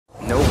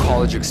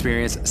college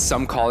experience,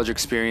 some college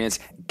experience,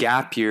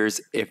 gap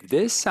years. If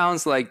this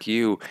sounds like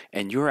you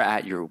and you're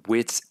at your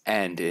wit's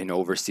end in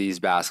overseas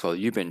basketball,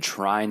 you've been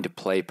trying to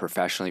play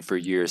professionally for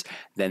years,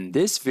 then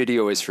this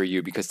video is for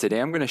you, because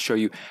today I'm going to show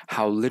you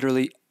how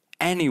literally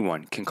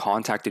anyone can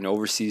contact an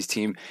overseas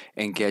team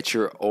and get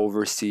your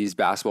overseas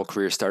basketball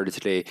career started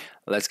today.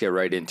 Let's get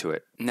right into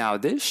it. Now,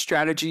 this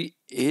strategy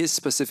is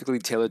specifically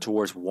tailored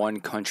towards one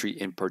country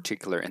in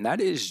particular, and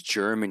that is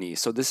Germany.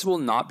 So this will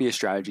not be a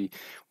strategy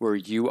where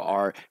you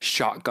are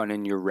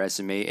shotgunning your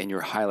resume and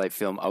your highlight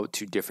film out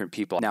to different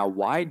people. Now,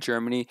 why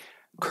Germany?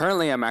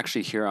 Currently, I'm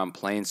actually here on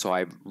plane, so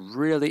I've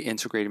really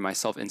integrated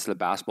myself into the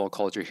basketball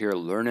culture here,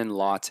 learning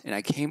lots, and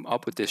I came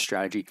up with this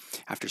strategy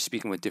after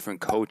speaking with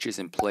different coaches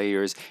and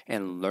players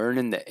and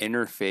learning the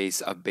interface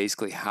of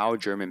basically how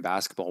German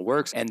basketball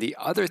works. And the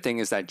other thing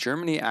is that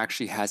Germany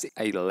actually has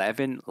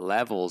 11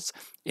 levels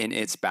in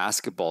its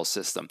basketball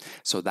system.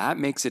 So that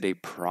makes it a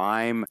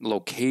prime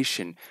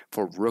location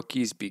for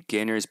rookies,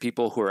 beginners,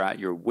 people who are at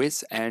your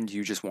wit's end.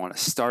 You just want to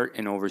start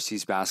in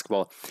overseas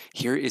basketball.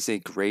 Here is a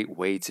great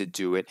way to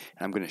do it.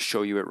 And I'm going to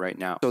show you it right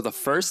now. So the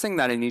first thing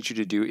that I need you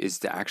to do is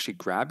to actually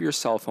grab your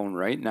cell phone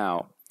right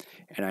now.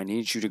 And I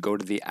need you to go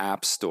to the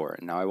App Store.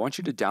 Now, I want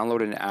you to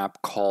download an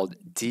app called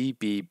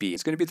DBB.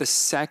 It's going to be the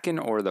second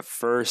or the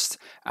first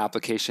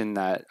application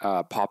that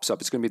pops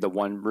up. It's going to be the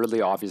one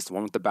really obvious, the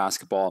one with the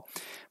basketball,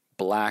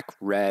 black,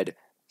 red,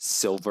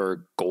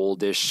 silver,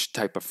 goldish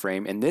type of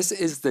frame. And this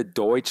is the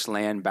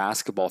Deutschland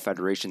Basketball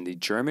Federation, the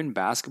German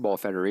Basketball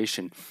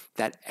Federation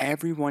that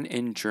everyone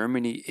in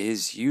Germany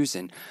is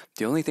using.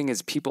 The only thing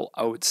is people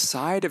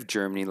outside of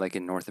Germany, like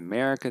in North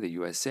America, the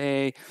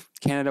USA,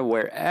 Canada,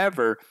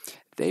 wherever,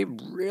 they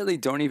really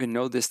don't even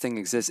know this thing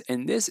exists.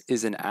 And this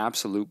is an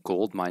absolute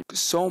goldmine.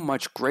 So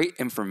much great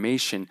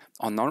information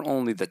on not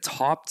only the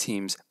top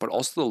teams, but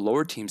also the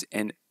lower teams.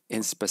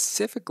 And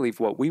specifically,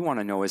 what we want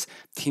to know is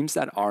teams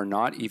that are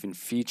not even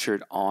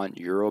featured on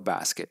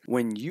Eurobasket.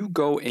 When you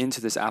go into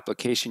this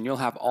application, you'll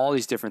have all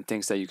these different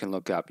things that you can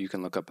look up. You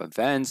can look up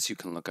events, you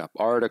can look up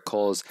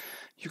articles,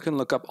 you can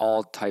look up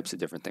all types of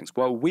different things.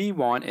 What we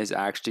want is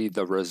actually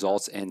the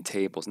results and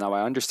tables. Now,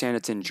 I understand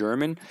it's in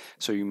German,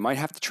 so you might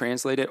have to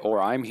translate it, or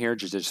I'm here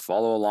to just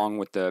follow along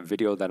with the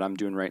video that I'm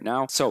doing right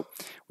now. So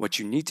what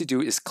you need to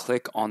do is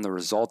click on the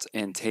results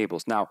and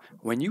tables. Now,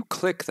 when you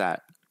click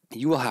that,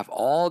 you will have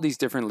all these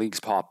different leagues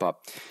pop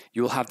up.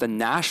 You will have the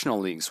national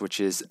leagues, which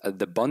is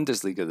the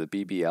Bundesliga, the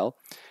BBL,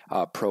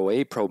 Pro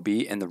A, Pro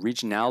B, and the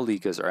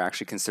Regionalligas are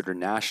actually considered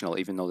national,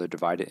 even though they're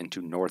divided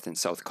into North and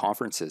South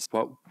conferences.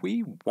 What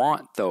we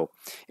want, though,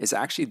 is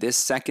actually this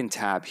second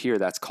tab here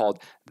that's called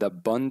the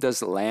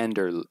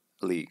Bundesländer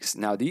leagues.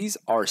 Now, these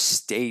are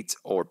state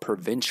or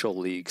provincial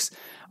leagues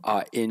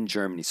in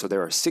Germany. So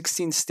there are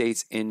 16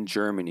 states in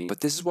Germany,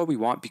 but this is what we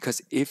want, because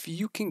if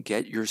you can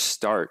get your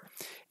start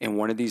in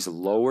one of these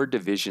lower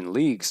division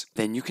leagues,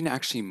 then you can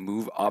actually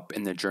move up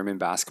in the German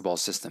basketball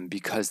system,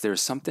 because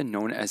there's something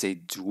known as a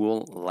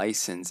dual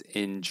license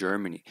in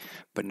Germany.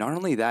 But not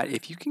only that,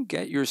 if you can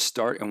get your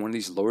start in one of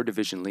these lower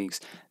division leagues,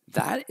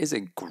 that is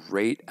a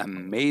great,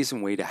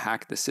 amazing way to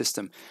hack the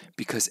system,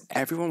 because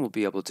everyone will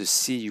be able to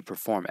see you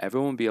perform.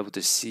 Everyone will be able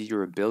to see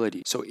your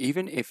ability. So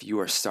even if you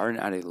are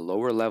starting at a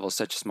lower level,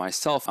 such as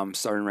myself, I'm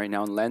starting right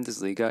now in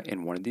Landesliga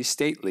in one of these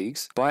state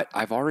leagues, but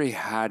I've already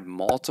had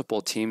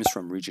multiple teams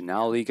from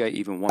Regionalliga,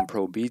 even one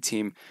Pro B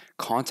team,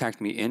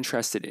 contact me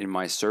interested in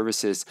my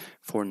services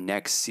for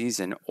next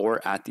season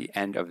or at the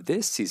end of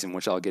this season,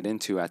 which I'll get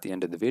into at the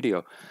end of the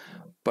video.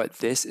 But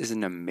this is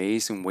an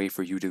amazing way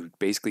for you to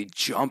basically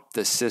jump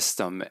the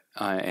system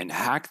and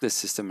hack the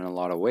system in a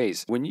lot of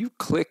ways. When you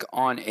click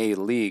on a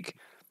league,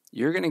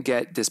 you're going to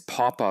get this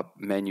pop-up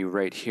menu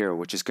right here,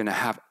 which is going to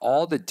have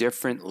all the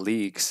different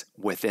leagues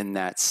within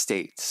that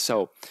state.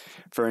 So,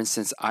 for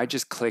instance, I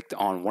just clicked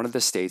on one of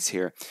the states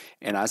here,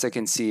 and as I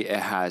can see,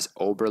 it has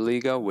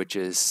Oberliga, which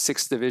is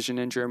 6th division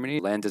in Germany,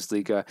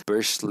 Landesliga,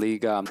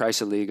 Burschliga,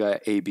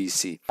 Kreisliga,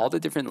 ABC. All the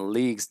different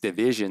leagues,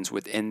 divisions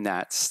within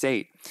that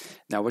state.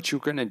 Now, what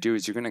you're going to do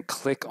is you're going to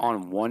click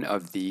on one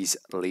of these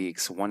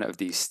leagues, one of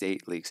these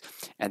state leagues,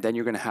 and then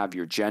you're going to have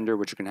your gender,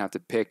 which you're going to have to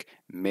pick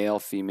male,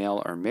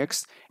 female, or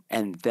mixed.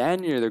 And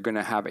then you're going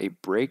to have a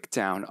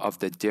breakdown of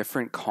the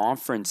different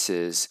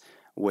conferences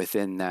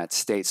within that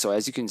state. So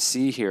as you can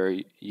see here,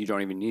 you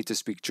don't even need to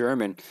speak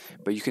German,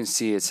 but you can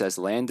see it says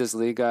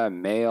Landesliga,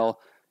 male,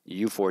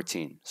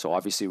 U14. So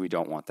obviously we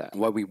don't want that.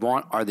 What we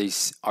want are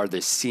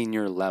the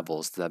senior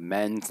levels, the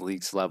men's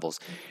leagues levels.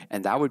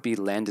 And that would be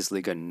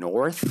Landesliga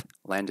North,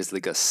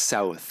 Landesliga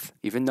South.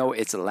 Even though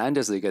it's a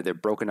Landesliga, they're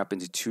broken up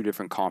into two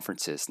different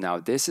conferences. Now,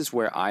 this is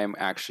where I am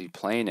actually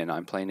playing in.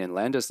 I'm playing in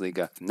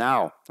Landesliga.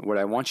 Now, what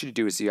I want you to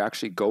do is you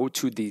actually go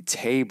to the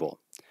table.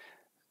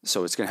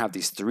 So it's going to have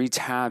these 3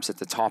 tabs at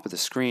the top of the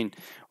screen.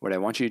 What I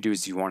want you to do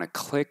is you want to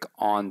click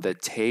on the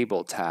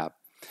table tab.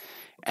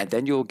 And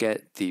then you'll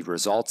get the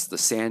results, the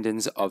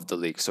standings of the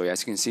league. So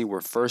as you can see,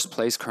 we're first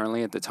place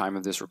currently at the time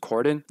of this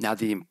recording. Now,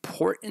 the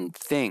important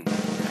thing,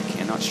 I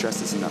cannot stress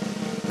this enough,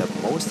 the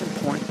most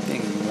important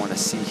thing you want to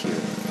see here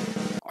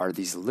are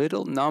these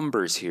little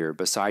numbers here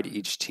beside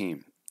each team.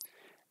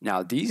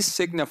 Now, these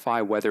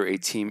signify whether a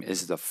team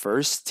is the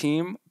first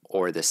team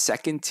or the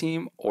second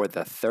team or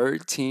the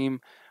third team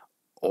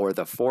or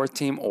the fourth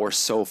team or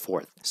so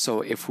forth.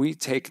 So if we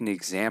take an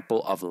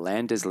example of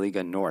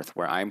Landesliga North,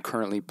 where I'm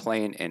currently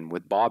playing in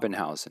with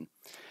Bobenhausen,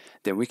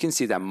 then we can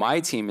see that my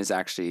team is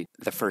actually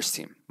the first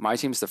team. My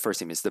team is the first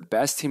team. It's the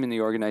best team in the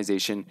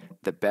organization,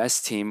 the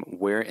best team.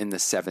 We're in the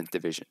 7th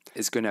division.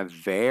 It's going to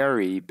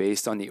vary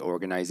based on the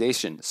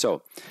organization.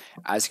 So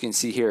as you can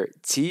see here,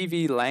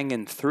 TV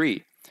Langen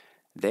 3,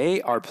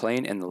 they are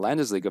playing in the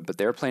Landesliga, but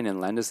they're playing in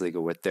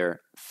Landesliga with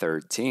their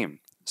third team.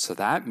 So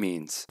that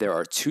means there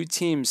are 2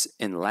 teams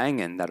in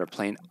Langen that are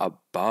playing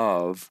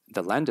above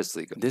the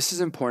Landesliga. This is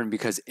important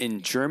because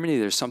in Germany,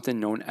 there's something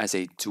known as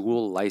a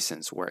dual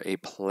license, where a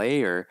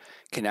player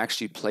can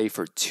actually play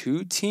for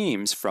 2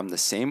 teams from the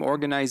same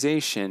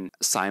organization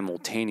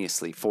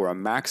simultaneously for a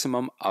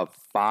maximum of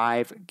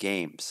 5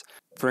 games.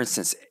 For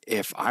instance,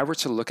 if I were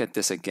to look at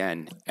this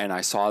again and I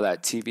saw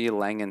that TV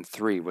Langen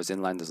 3 was in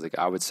Landesliga,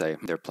 I would say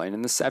they're playing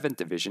in the 7th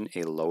division,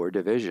 a lower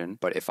division.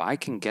 But if I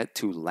can get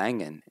to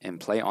Langen and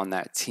play on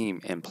that team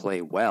and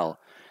play well,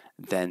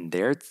 then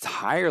their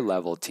higher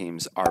level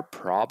teams are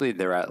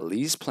they're at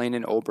least playing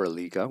in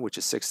Oberliga, which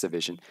is 6th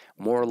division.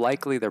 More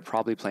likely, they're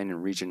probably playing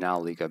in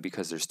Regionalliga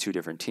because there's 2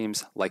 different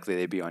teams. Likely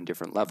they'd be on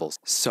different levels.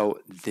 So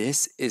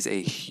this is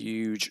a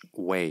huge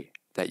way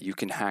that you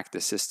can hack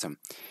the system.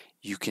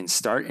 You can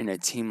start in a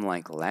team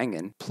like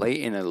Langen, play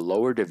in a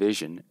lower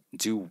division,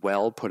 do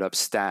well, put up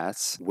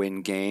stats,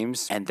 win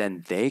games, and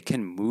then they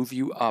can move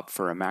you up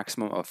for a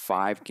maximum of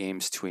 5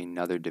 games to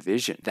another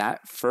division.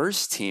 That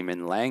first team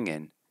in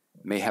Langen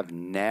may have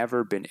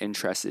never been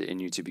interested in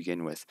you to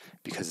begin with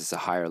because it's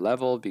a higher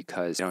level,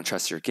 because they don't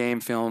trust your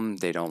game film,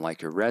 they don't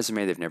like your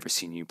resume, they've never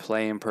seen you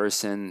play in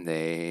person,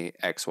 they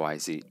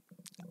XYZ.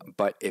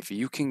 But if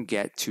you can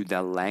get to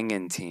the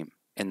Langen team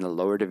in the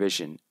lower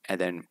division and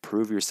then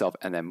prove yourself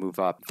and then move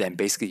up, then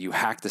basically you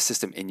hack the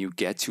system and you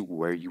get to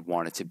where you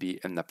want it to be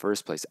in the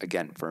first place,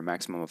 again, for a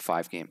maximum of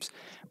 5 games.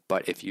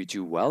 But if you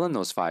do well in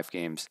those 5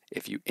 games,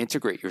 if you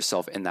integrate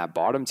yourself in that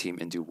bottom team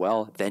and do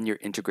well, then you're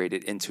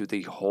integrated into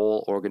the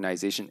whole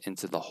organization,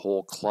 into the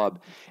whole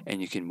club,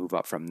 and you can move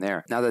up from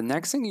there. Now, the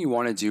next thing you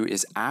want to do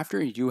is,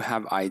 after you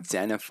have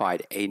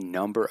identified a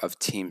number of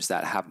teams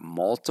that have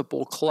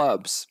multiple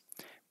clubs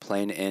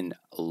playing in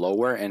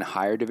lower and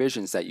higher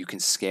divisions that you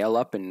can scale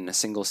up in a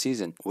single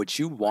season, what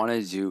you want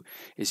to do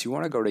is you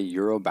want to go to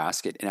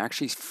Eurobasket and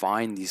actually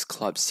find these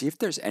clubs. See if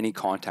there's any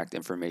contact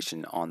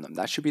information on them.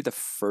 That should be the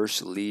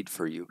first lead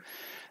for you.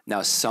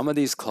 Now, some of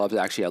these clubs,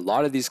 actually a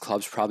lot of these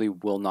clubs probably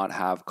will not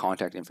have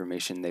contact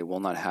information. They will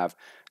not have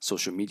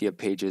social media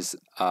pages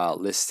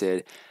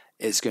listed.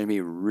 It's going to be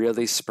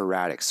really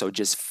sporadic. So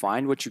just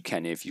find what you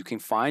can. If you can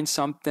find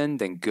something,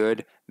 then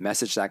good.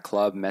 Message that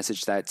club,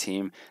 message that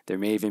team. There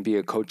may even be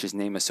a coach's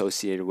name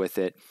associated with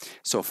it.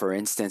 So for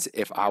instance,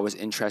 if I was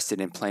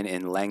interested in playing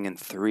in Langen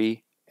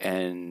 3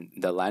 and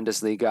the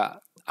Landesliga,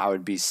 I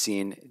would be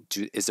seeing,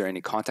 is there any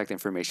contact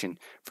information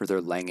for their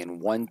Langen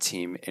 1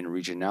 team in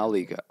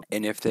Regionalliga?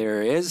 And if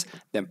there is,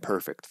 then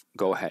perfect,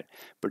 go ahead.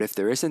 But if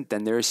there isn't,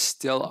 then there's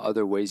still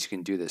other ways you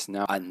can do this.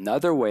 Now,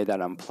 another way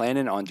that I'm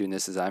planning on doing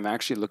this is I'm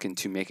actually looking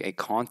to make a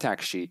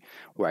contact sheet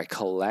where I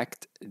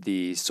collect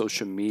the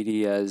social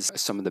medias,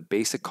 some of the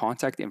basic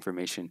contact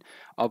information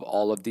of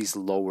all of these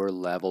lower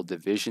level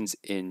divisions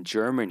in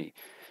Germany,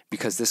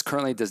 because this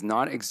currently does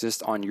not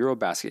exist on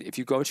Eurobasket. If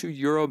you go to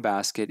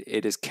Eurobasket,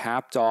 it is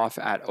capped off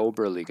at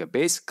Oberliga,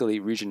 basically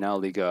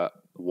Regionalliga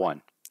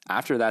 1.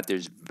 After that,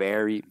 there's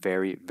very,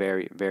 very,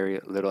 very,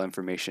 very little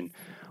information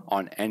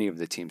on any of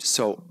the teams.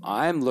 So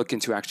I'm looking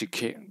to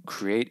actually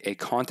create a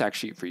contact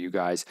sheet for you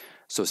guys.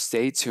 So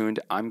stay tuned.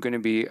 I'm going to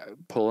be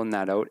pulling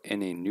that out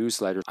in a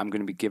newsletter. I'm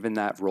going to be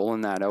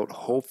rolling that out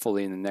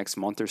hopefully in the next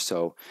month or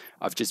so,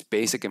 of just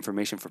basic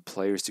information for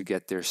players to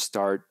get their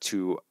start,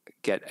 to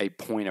get a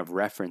point of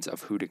reference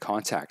of who to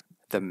contact.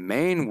 The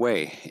main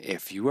way,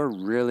 if you are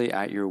really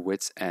at your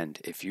wit's end,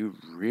 if you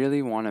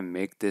really want to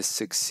make this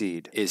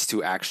succeed, is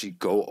to actually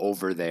go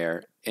over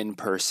there in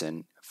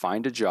person,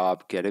 find a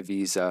job, get a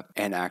visa,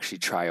 and actually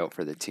try out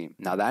for the team.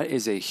 Now, that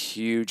is a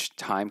huge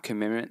time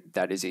commitment.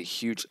 That is a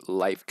huge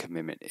life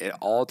commitment. It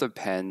all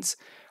depends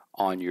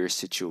on your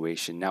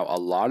situation. Now, a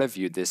lot of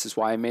you, this is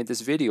why I made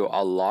this video,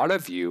 a lot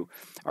of you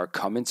are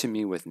coming to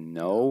me with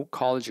no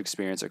college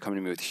experience, are coming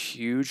to me with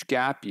huge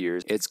gap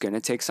years. It's going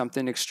to take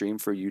something extreme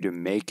for you to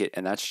make it,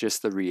 and that's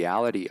just the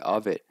reality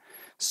of it.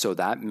 So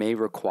that may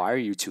require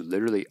you to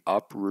literally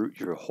uproot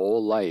your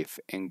whole life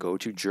and go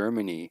to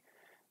Germany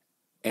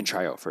and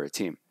try out for a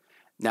team.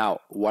 Now,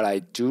 what I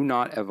do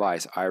not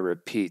advise, I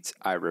repeat,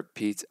 I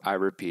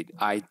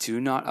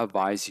do not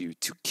advise you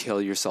to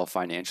kill yourself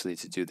financially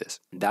to do this.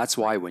 That's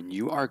why when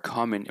you are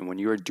coming and when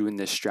you are doing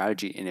this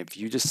strategy, and if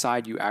you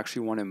decide you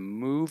actually want to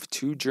move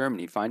to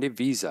Germany, find a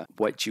visa,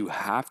 what you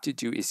have to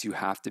do is you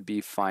have to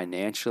be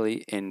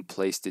financially in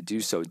place to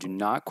do so. Do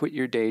not quit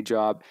your day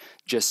job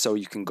just so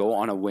you can go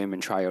on a whim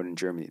and try out in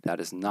Germany. That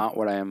is not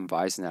what I am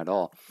advising at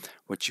all.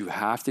 What you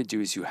have to do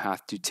is you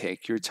have to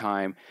take your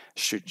time,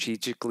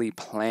 strategically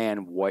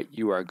plan what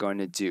you are going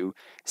to do,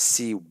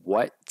 see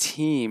what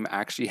team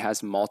actually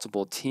has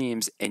multiple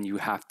teams, and you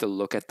have to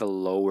look at the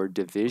lower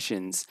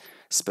divisions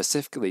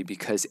specifically,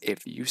 because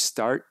if you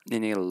start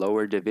in a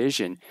lower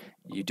division,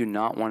 you do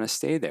not want to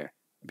stay there,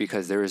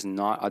 because there's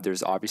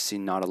obviously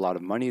not a lot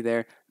of money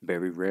there.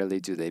 Very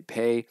rarely do they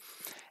pay,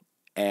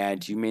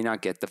 and you may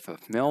not get the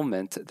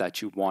fulfillment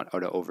that you want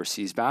out of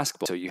overseas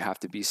basketball. So you have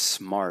to be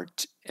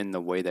smart in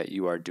the way that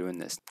you are doing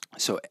this.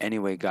 So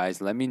anyway,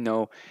 guys, let me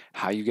know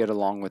how you get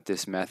along with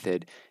this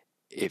method.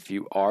 If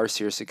you are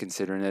seriously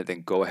considering it,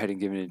 then go ahead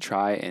and give it a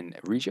try and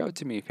reach out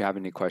to me if you have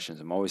any questions.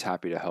 I'm always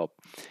happy to help.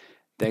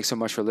 Thanks so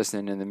much for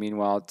listening. In the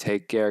meanwhile,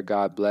 take care,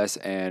 God bless,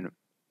 and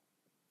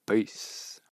peace.